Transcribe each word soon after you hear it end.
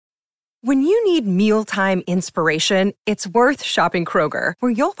When you need mealtime inspiration, it's worth shopping Kroger,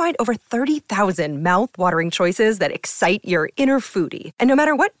 where you'll find over 30,000 mouth-watering choices that excite your inner foodie. And no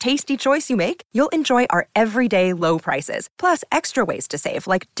matter what tasty choice you make, you'll enjoy our everyday low prices, plus extra ways to save,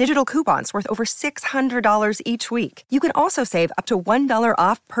 like digital coupons worth over $600 each week. You can also save up to $1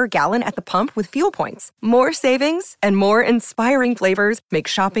 off per gallon at the pump with fuel points. More savings and more inspiring flavors make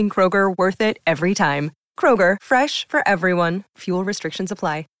shopping Kroger worth it every time. Kroger, fresh for everyone. Fuel restrictions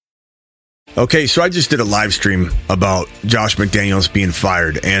apply. Okay, so I just did a live stream about Josh McDaniels being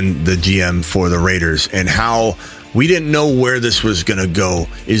fired and the GM for the Raiders and how we didn't know where this was going to go.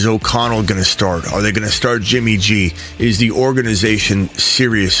 Is O'Connell going to start? Are they going to start Jimmy G? Is the organization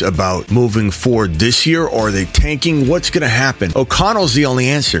serious about moving forward this year, or are they tanking? What's going to happen? O'Connell's the only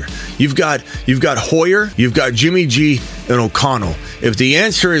answer. You've got Hoyer, you've got Jimmy G, and O'Connell. If the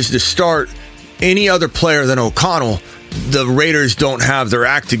answer is to start any other player than O'Connell, the Raiders don't have their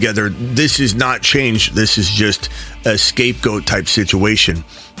act together. This is not change. This is just a scapegoat type situation.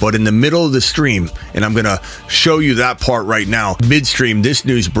 But in the middle of the stream, and I'm going to show you that part right now, midstream, this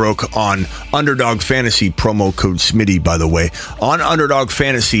news broke on Underdog Fantasy, promo code Smitty, by the way. On Underdog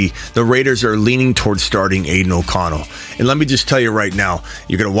Fantasy, the Raiders are leaning towards starting Aidan O'Connell. And let me just tell you right now,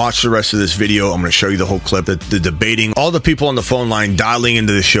 you're going to watch the rest of this video. I'm going to show you the whole clip, the debating, all the people on the phone line dialing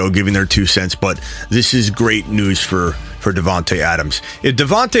into the show, giving their 2 cents. But this is great news for Davante Adams. If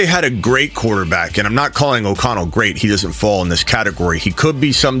Davante had a great quarterback, and I'm not calling O'Connell great, he doesn't fall in this category. He could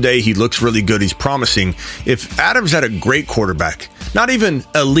be someday. He looks really good. He's promising. If Adams had a great quarterback, not even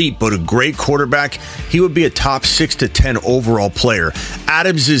elite, but a great quarterback, he would be a top 6 to 10 overall player.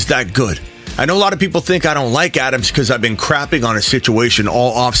 Adams is that good. I know a lot of people think I don't like Adams because I've been crapping on his situation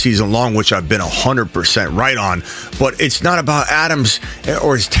all offseason long, which I've been 100% right on. But it's not about Adams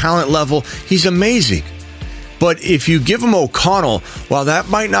or his talent level. He's amazing. But if you give him O'Connell, while that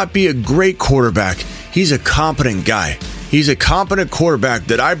might not be a great quarterback, he's a competent guy. He's a competent quarterback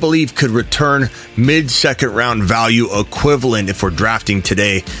that I believe could return mid-second round value equivalent, if we're drafting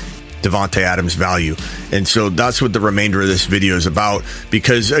today, Davante Adams value. And so that's what the remainder of this video is about.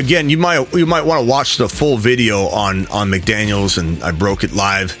 Because again, you might want to watch the full video on McDaniels, and I broke it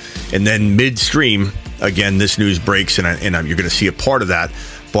live. And then midstream, again, this news breaks, and you're going to see a part of that.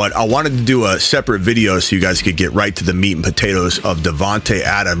 But I wanted to do a separate video so you guys could get right to the meat and potatoes of Davante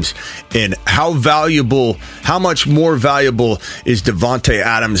Adams and how much more valuable is Davante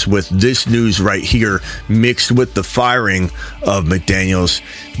Adams with this news right here mixed with the firing of McDaniels.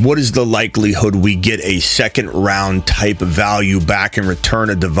 What is the likelihood we get a second round type value back in return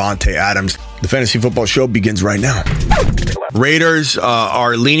of Davante Adams? The Fantasy Football Show begins right now. Raiders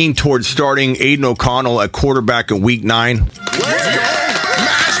are leaning towards starting Aidan O'Connell at quarterback in Week 9.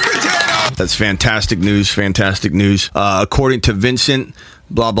 That's fantastic news. According to Vincent,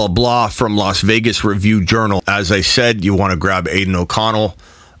 blah, blah, blah, from Las Vegas Review-Journal. As I said, you want to grab Aidan O'Connell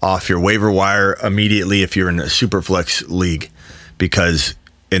off your waiver wire immediately if you're in a Superflex league. Because,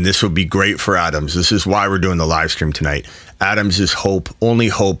 and this would be great for Adams. This is why we're doing the live stream tonight. Adams' only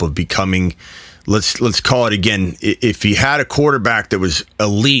hope of becoming, let's call it again, if he had a quarterback that was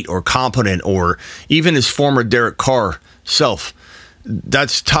elite or competent, or even his former Derek Carr self,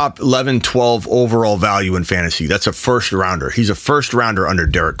 that's top 11, 12 overall value in fantasy. That's a first rounder. He's a first rounder under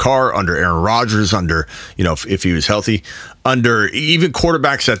Derek Carr, under Aaron Rodgers, under, if he was healthy, under even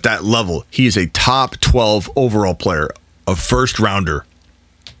quarterbacks at that level. He is a top 12 overall player, a first rounder.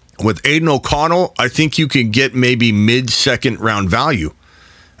 With Aidan O'Connell, I think you can get maybe mid-second round value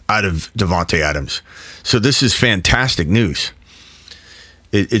out of Davante Adams. So this is fantastic news.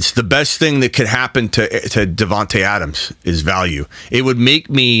 It's the best thing that could happen to Davante Adams is value. It would make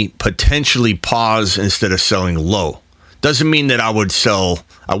me potentially pause instead of selling low. Doesn't mean that I wouldn't sell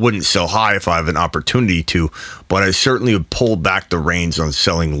high if I have an opportunity to, but I certainly would pull back the reins on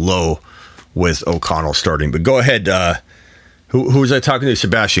selling low with O'Connell starting. But go ahead. Who was I talking to?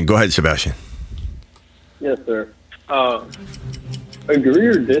 Sebastian. Go ahead, Sebastian. Yes, sir. Agree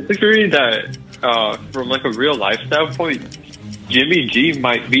or disagree that from like a real life standpoint, Jimmy G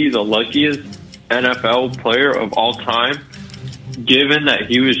might be the luckiest NFL player of all time, given that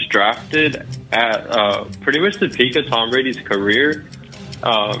he was drafted at pretty much the peak of Tom Brady's career.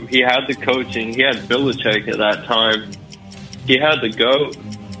 He had the coaching. He had Belichick at that time. He had the GOAT.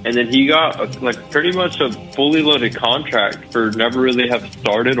 And then he got pretty much a fully loaded contract for never really have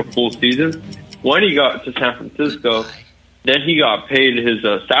started a full season. When he got to San Francisco, then he got paid his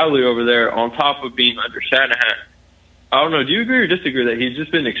salary over there on top of being under Shanahan. I don't know. Do you agree or disagree that he's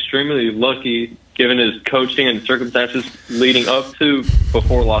just been extremely lucky given his coaching and circumstances leading up to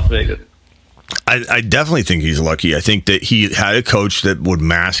before Las Vegas? I definitely think he's lucky. I think that he had a coach that would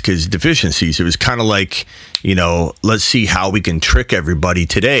mask his deficiencies. It was kind of like, let's see how we can trick everybody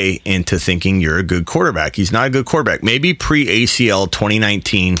today into thinking you're a good quarterback. He's not a good quarterback. Maybe pre-ACL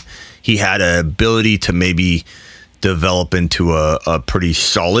 2019, he had an ability to maybe develop into a pretty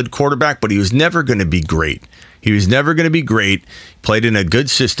solid quarterback, but he was never going to be great. He was never going to be great. Played in a good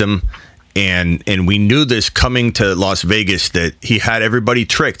system. And we knew this coming to Las Vegas, that he had everybody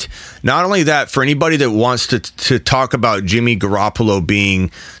tricked. Not only that, for anybody that wants to talk about Jimmy Garoppolo being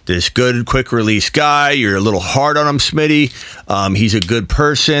this good, quick release guy, you're a little hard on him, Smitty. He's a good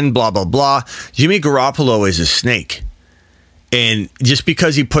person, blah, blah, blah. Jimmy Garoppolo is a snake. And just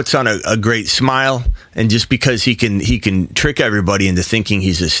because he puts on a great smile, and just because he can trick everybody into thinking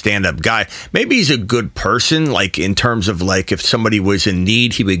he's a stand-up guy, maybe he's a good person, like in terms of like if somebody was in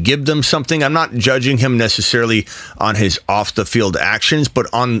need, he would give them something. I'm not judging him necessarily on his off-the-field actions, but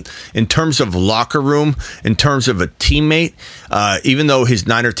in terms of locker room, in terms of a teammate, even though his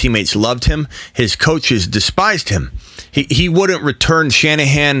Niner teammates loved him, his coaches despised him. He wouldn't return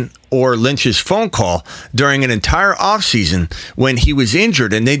Shanahan or Lynch's phone call during an entire offseason when he was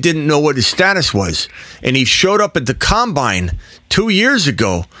injured and they didn't know what his status was. And he showed up at the combine 2 years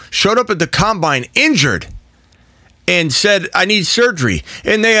ago, injured, and said, I need surgery.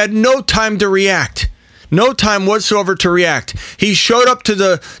 And they had no time to react. No time whatsoever to react. He showed up to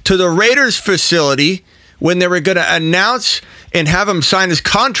the Raiders facility when they were going to announce and have him sign his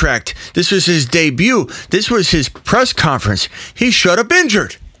contract. This was his debut. This was his press conference. He showed up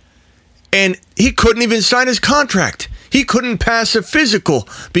injured. And he couldn't even sign his contract. He couldn't pass a physical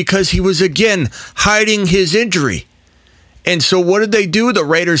because he was, again, hiding his injury. And so what did they do? The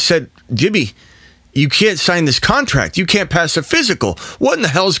Raiders said, Jimmy, you can't sign this contract. You can't pass a physical. What in the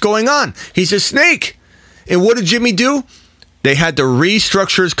hell's going on? He's a snake. And what did Jimmy do? They had to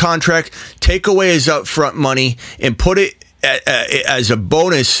restructure his contract, take away his upfront money, and put it as a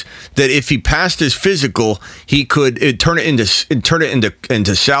bonus that if he passed his physical, he could turn it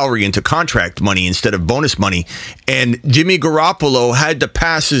into salary, into contract money instead of bonus money. And Jimmy Garoppolo had to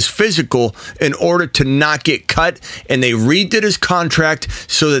pass his physical in order to not get cut, and they redid his contract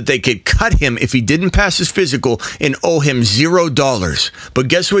so that they could cut him if he didn't pass his physical and owe him $0. But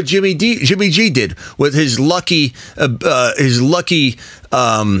guess what Jimmy G did with his lucky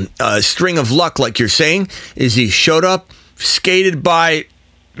string of luck, like you're saying, is he showed up, skated by,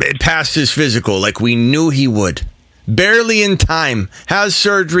 passed his physical like we knew he would. Barely in time, has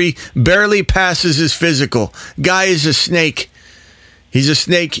surgery, barely passes his physical. Guy is a snake. He's a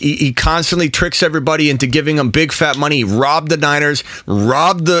snake. He constantly tricks everybody into giving him big fat money. He robbed the Niners,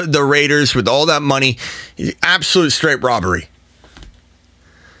 robbed the Raiders with all that money. Absolute straight robbery.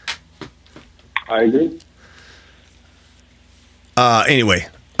 I agree. Anyway,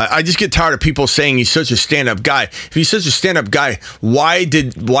 I just get tired of people saying he's such a stand-up guy. If he's such a stand-up guy, why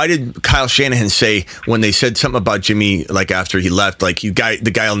did Kyle Shanahan say when they said something about Jimmy, like after he left, like the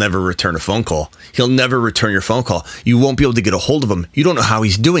guy will never return a phone call. He'll never return your phone call. You won't be able to get a hold of him. You don't know how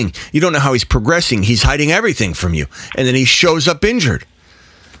he's doing. You don't know how he's progressing. He's hiding everything from you. And then he shows up injured.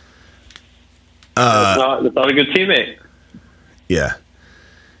 That's not a good teammate. Yeah.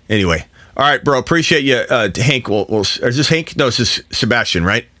 Anyway. All right, bro. Appreciate you. Hank, is this Hank? No, this is Sebastian,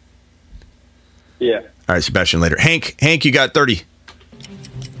 right? Yeah. All right, Sebastian later. Hank, you got 30.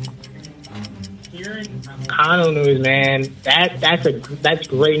 Hearing O'Connell news, man, that's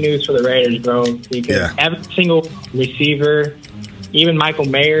great news for the Raiders, bro. Because every single receiver, even Michael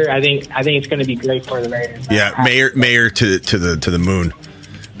Mayer, I think it's going to be great for the Raiders. Yeah, Mayer to the moon.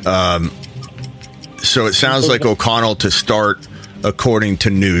 So it sounds like O'Connell to start, according to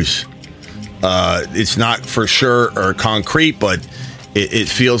news. It's not for sure or concrete, but it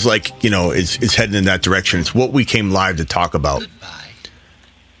feels like, it's heading in that direction. It's what we came live to talk about.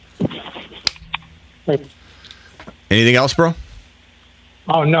 Anything else, bro?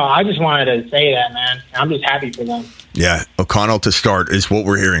 Oh, no, I just wanted to say that, man. I'm just happy for them. Yeah, O'Connell to start is what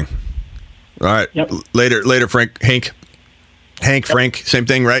we're hearing. All right. Yep. Later, Frank. Hank, yep. Frank, same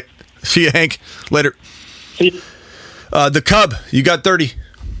thing, right? See you, Hank. Later. See you. The Cub, you got 30.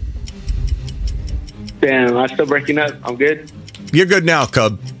 Damn, am I still breaking up? I'm good? You're good now,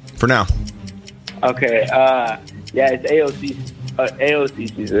 Cub, for now. Okay. It's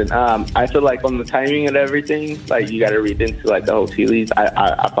AOC season. I feel like on the timing and everything, like you got to read into like the whole tea leaves.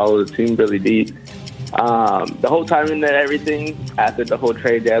 I follow the team really deep. The whole timing and everything after the whole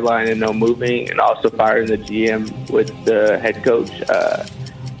trade deadline and no moving, and also firing the GM with the head coach.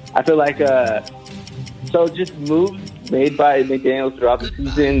 I feel like so just moves made by McDaniels throughout the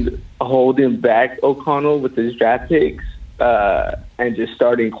season, holding back O'Connell with his draft picks, and and just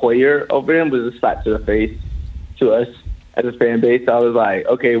starting Quayer over him was a slap to the face to us as a fan base. I was like,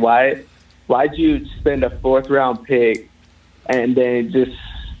 okay, why'd you spend a 4th-round pick and then just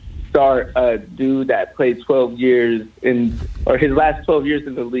start a dude that played 12 years or his last 12 years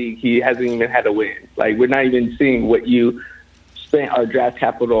in the league, he hasn't even had a win. Like, we're not even seeing what you spent our draft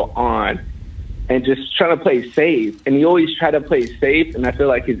capital on, and just trying to play safe. And he always tried to play safe, and I feel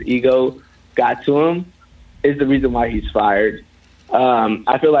like his ego got to him is the reason why he's fired.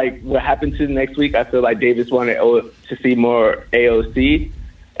 I feel like what happened to next week, I feel like Davis wanted to see more AOC,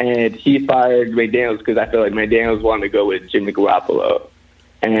 and he fired McDaniels because I feel like McDaniels wanted to go with Jimmy Garoppolo.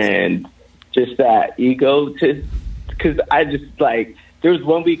 And just that ego because I just, like, there was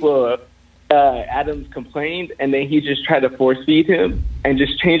one week where Adams complained, and then he just tried to force feed him and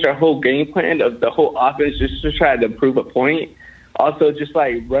just change our whole game plan of the whole offense just to try to prove a point. Also, just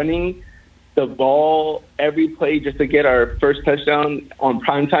like running the ball every play just to get our first touchdown on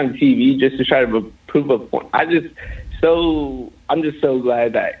primetime TV just to try to prove a point. I'm just so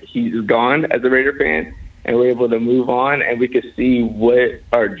glad that he's gone as a Raider fan, and we're able to move on, and we could see what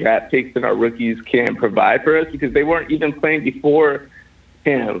our draft picks and our rookies can provide for us, because they weren't even playing before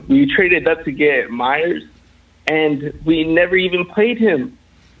him. We traded up to get Myers, and we never even played him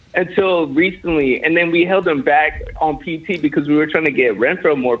until recently. And then we held him back on PT because we were trying to get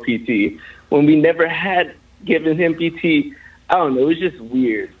Renfro more PT when we never had given him PT. I don't know. It was just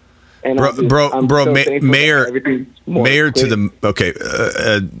weird. And Mayor to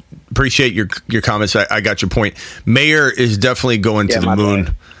the appreciate your comments. I got your point. Mayor is definitely going to the moon.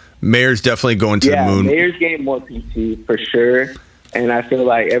 Bad. Mayor's definitely going to the moon. Mayor's getting more PT for sure. And I feel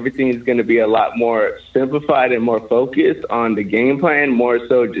like everything is going to be a lot more simplified and more focused on the game plan, more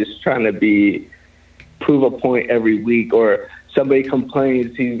so just trying to prove a point every week. Or somebody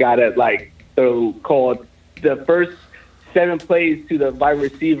complains he's got to call the first 7 plays to the wide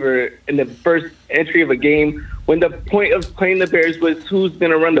receiver in the first entry of a game, when the point of playing the Bears was who's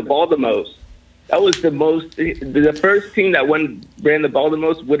going to run the ball the most. That was the first team that ran the ball the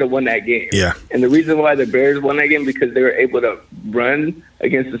most would have won that game. Yeah. And the reason why the Bears won that game because they were able to run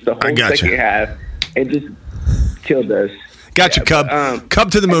against us the whole second half and just killed us. Gotcha, Cub.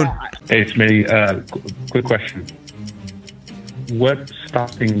 Cub to the moon. Hey, Smitty, quick question. What's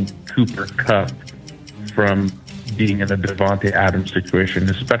stopping Cooper Kupp from being in a Davante Adams situation,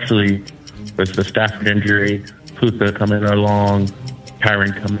 especially with the Stafford injury, Puka coming along,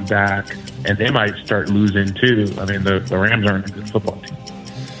 Tyron coming back, and they might start losing too. I mean, the Rams aren't a good football team.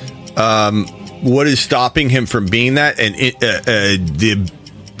 What is stopping him from being that? And the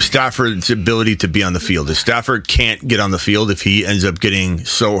Stafford's ability to be on the field. If Stafford can't get on the field, if he ends up getting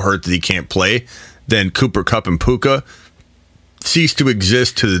so hurt that he can't play, then Cooper Kupp and Puka cease to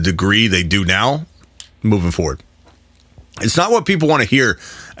exist to the degree they do now moving forward. It's not what people want to hear,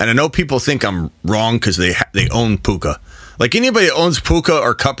 and I know people think I'm wrong because they own Puka. Like, anybody that owns Puka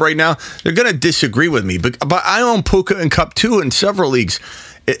or Kupp right now, they're going to disagree with me. But I own Puka and Kupp too in several leagues.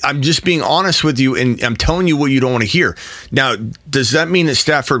 I'm just being honest with you, and I'm telling you what you don't want to hear. Now, does that mean that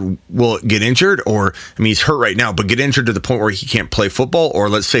Stafford will get injured? Or, I mean, he's hurt right now, but get injured to the point where he can't play football? Or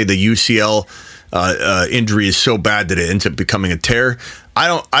let's say the UCL injury is so bad that it ends up becoming a tear. I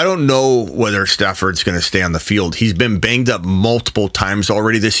don't know whether Stafford's going to stay on the field. He's been banged up multiple times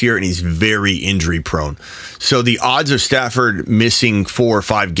already this year, and he's very injury prone. So the odds of Stafford missing 4 or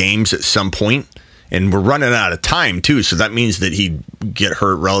 5 games at some point, and we're running out of time too, so that means that he'd get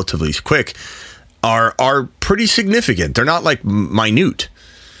hurt relatively quick, are pretty significant. They're not like minute.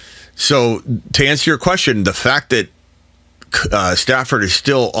 So to answer your question, the fact that Stafford is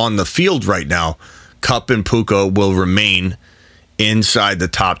still on the field right now, Kupp and Puka will remain inside the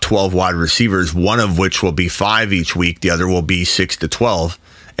top 12 wide receivers, one of which will be 5 each week. The other will be 6 to 12.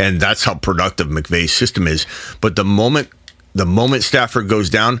 And that's how productive McVay's system is. But the moment Stafford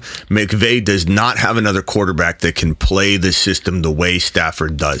goes down, McVay does not have another quarterback that can play the system the way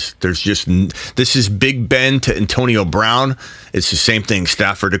Stafford does. This is Big Ben to Antonio Brown. It's the same thing,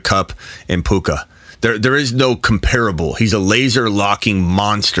 Stafford to Kupp and Puka. There is no comparable. He's a laser locking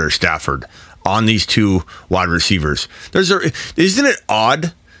monster, Stafford, on these 2 wide receivers. Isn't it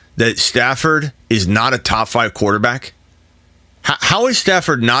odd that Stafford is not a top 5 quarterback? How is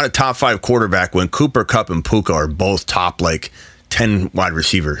Stafford not a top 5 quarterback when Cooper Kupp and Puka are both top 10 wide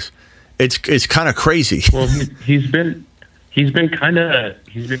receivers? It's kind of crazy. Well, he's been kind of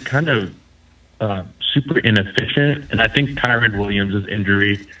super inefficient, and I think Tyron Williams'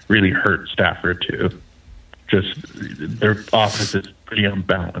 injury really hurt Stafford too. just their offense is pretty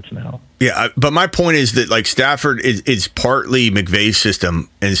unbalanced now. Yeah, but my point is that like Stafford is partly McVay's system,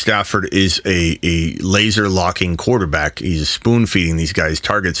 and Stafford is a laser locking quarterback. He's spoon feeding these guys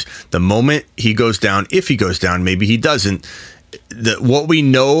targets. The moment he goes down, if he goes down, maybe he doesn't. What we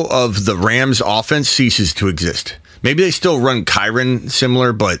know of the Rams offense ceases to exist. Maybe they still run Kyron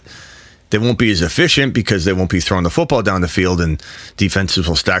similar, but they won't be as efficient because they won't be throwing the football down the field and defenses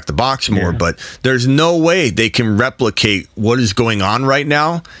will stack the box more. Yeah. But there's no way they can replicate what is going on right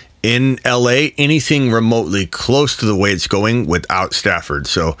now in LA, anything remotely close to the way it's going without Stafford.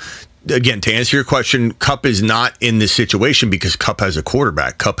 So again, to answer your question, Kupp is not in this situation because Kupp has a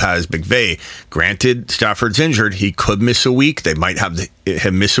quarterback. Kupp has McVay. Granted, Stafford's injured. He could miss a week. They might have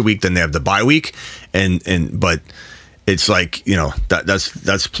him miss a week, then they have the bye week. But it's like,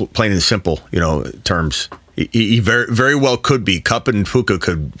 that's plain and simple, terms. He very, very well could be. Kupp and Puka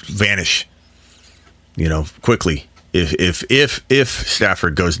could vanish, quickly if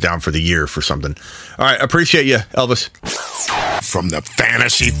Stafford goes down for the year for something. All right, appreciate you, Elvis. From the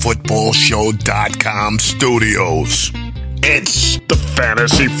FantasyFootballShow.com studios, it's the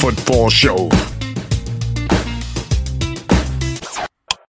Fantasy Football Show.